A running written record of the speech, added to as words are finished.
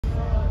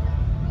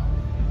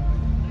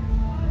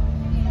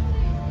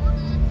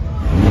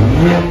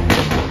What's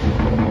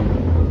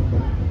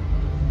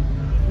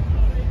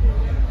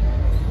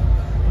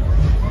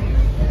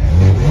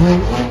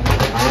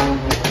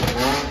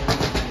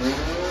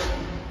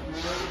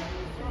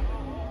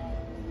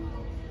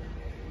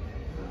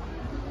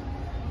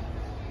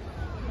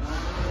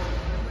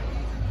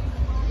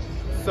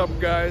up,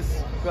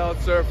 guys? Cloud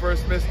Surfers,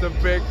 Mr.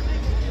 Vic.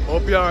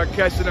 Hope y'all are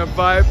catching a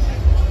vibe.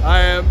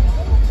 I am.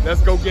 Let's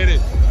go get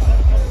it.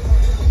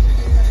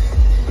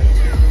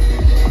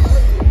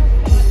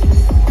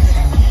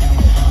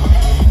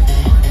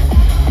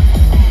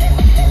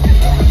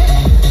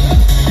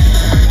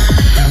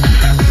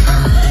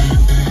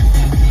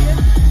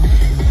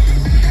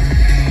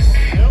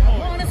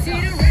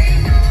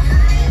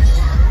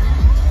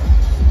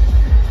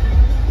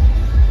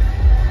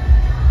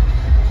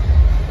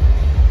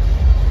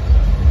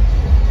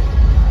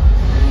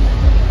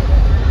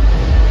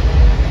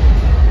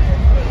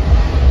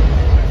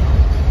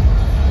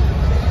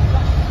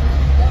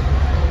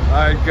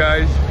 Alright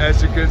guys,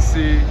 as you can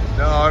see,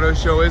 the auto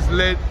show is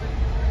lit.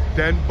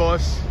 Den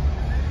Bus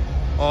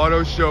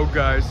auto show,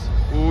 guys.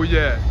 Oh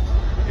yeah,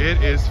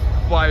 it is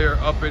fire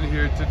up in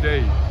here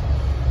today.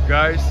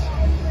 Guys,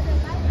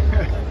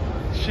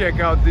 check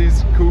out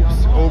these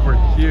coupes over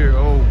here.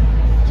 Oh,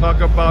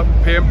 talk about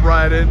pimp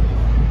riding.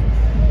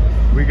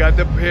 We got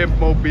the pimp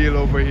mobile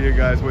over here,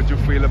 guys. What you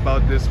feel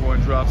about this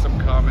one? Drop some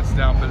comments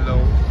down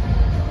below.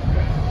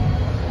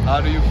 How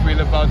do you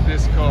feel about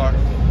this car?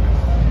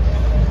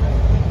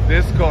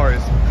 This car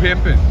is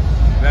pimping.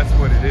 That's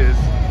what it is.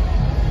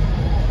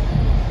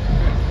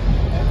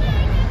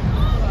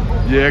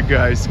 Yeah,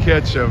 guys,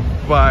 catch a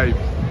vibe.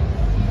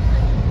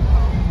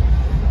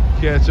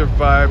 Catch a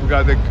vibe. We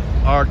got the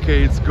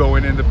arcades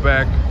going in the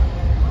back.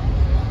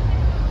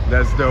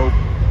 That's dope.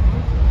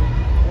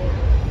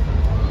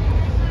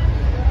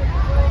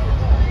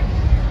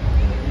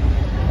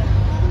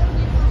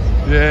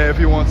 Yeah, if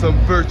you want some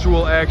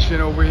virtual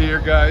action over here,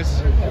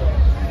 guys,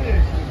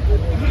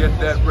 get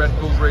that Red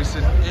Bull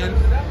Racing in.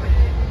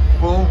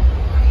 Boom.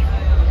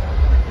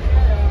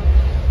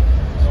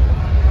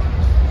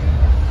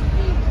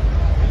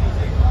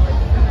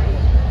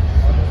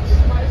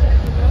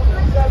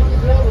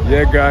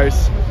 Yeah,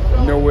 guys,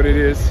 you know what it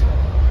is.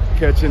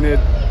 Catching a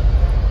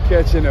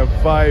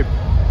vibe.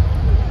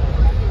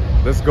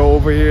 Let's go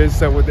over here and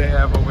see what they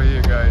have over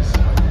here, guys.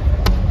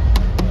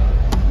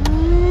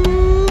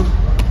 Ooh.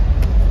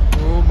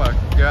 Oh my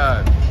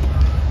God.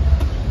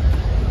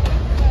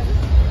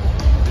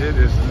 It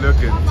is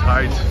looking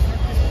tight.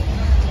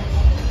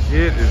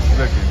 It is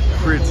looking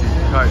pretty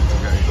tight,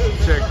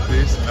 guys. Check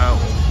this out.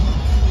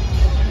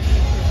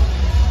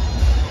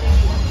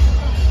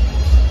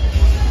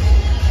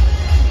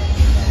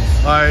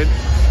 Alright,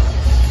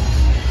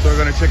 so we're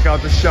gonna check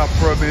out the shop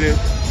for a minute,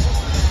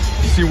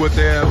 see what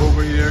they have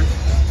over here.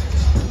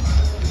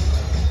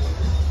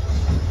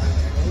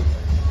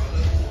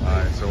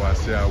 Alright, so I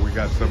see how we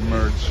got some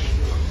merch.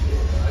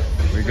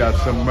 We got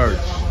some merch.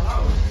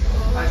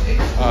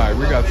 Alright,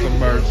 we got some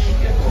merch.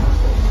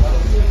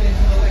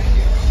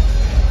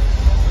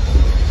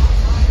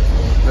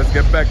 Let's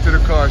get back to the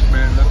cars,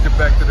 man. Let's get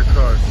back to the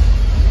cars.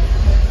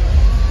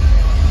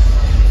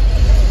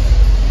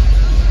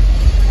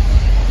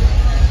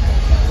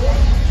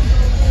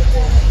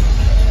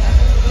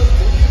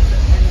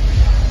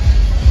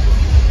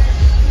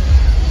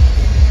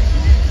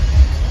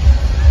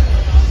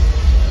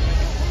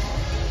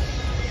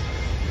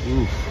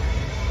 Oof.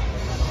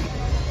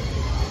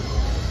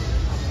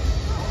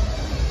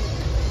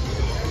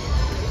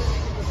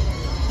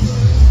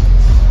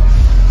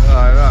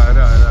 Alright.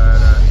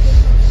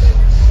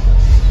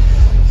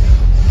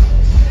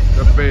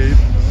 The babe.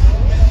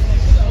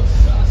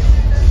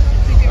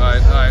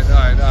 Alright.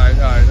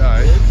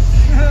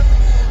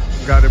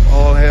 Got him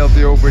all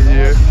healthy over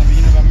here.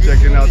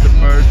 Checking out the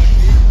merch.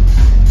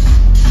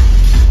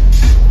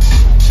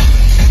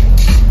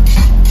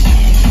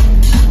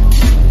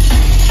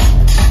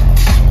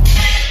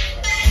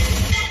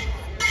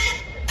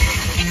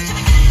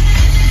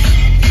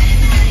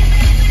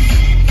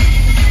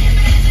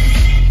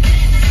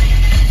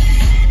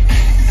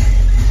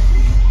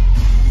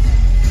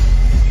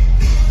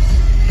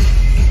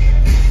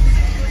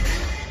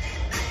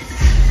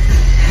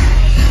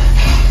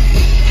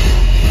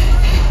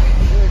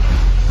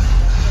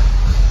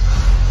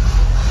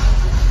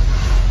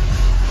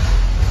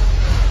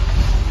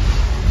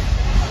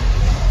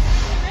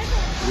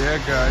 Yeah,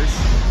 guys,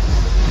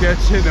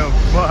 catching a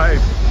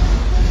vibe.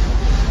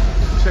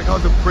 Check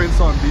out the prints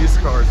on these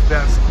cars.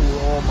 That's cool.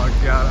 Oh my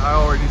God, I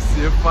already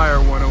see a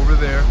fire one over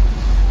there.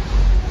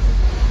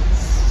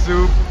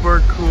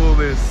 Super cool.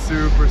 This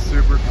super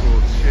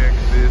cool. Check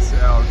this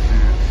out,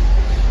 dude.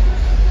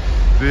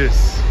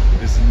 This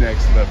is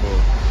next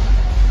level.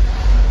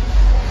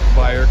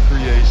 Fire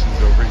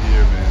creations over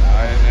here, man.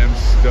 I am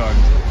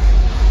stunned.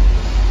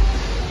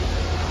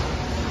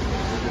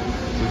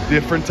 It's a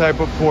different type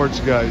of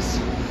porch, guys.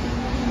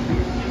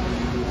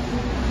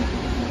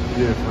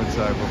 Different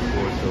type of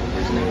porch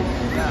over here.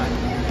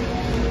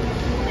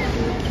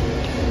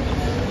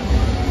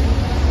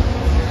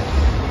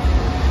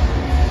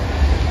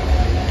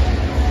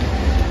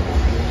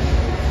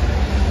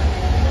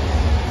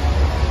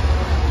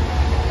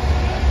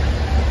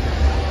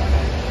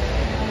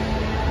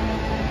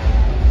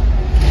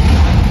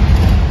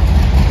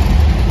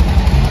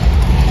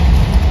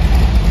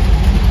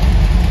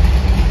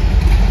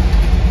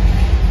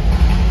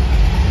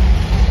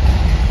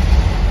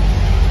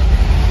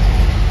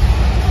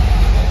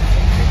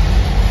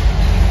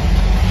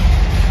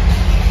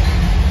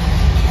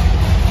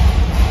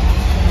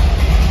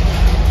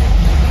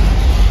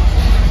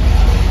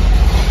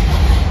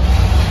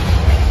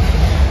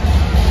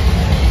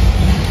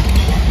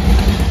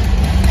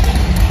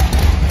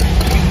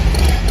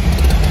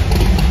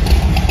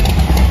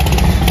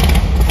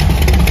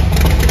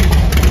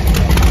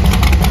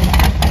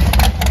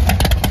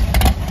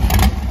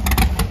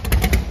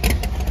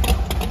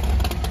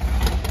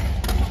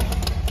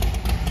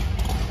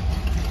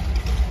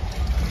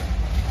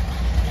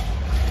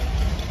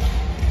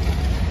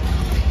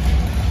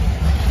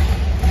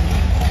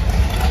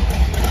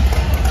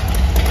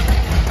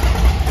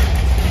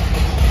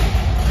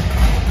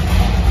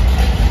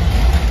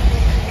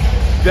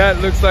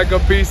 That looks like a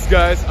beast,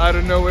 guys. I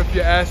don't know if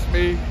you ask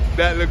me.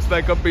 That looks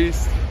like a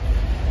beast.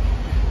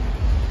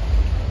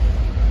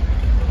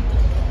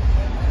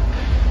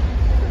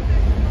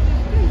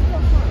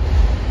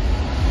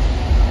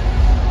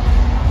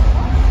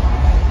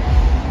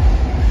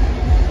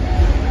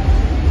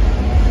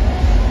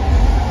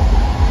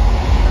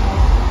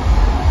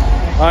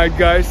 Alright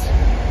guys,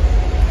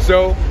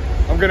 so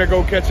I'm gonna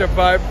go catch a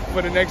vibe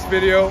for the next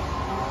video,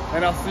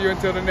 and I'll see you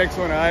until the next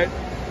one. Alright,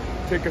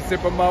 take a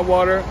sip of my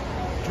water,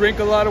 drink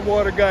a lot of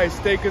water guys,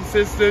 stay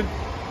consistent,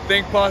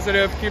 think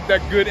positive, keep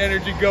that good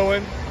energy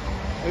going,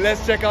 and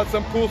let's check out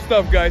some cool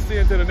stuff guys. See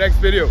you until the next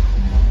video.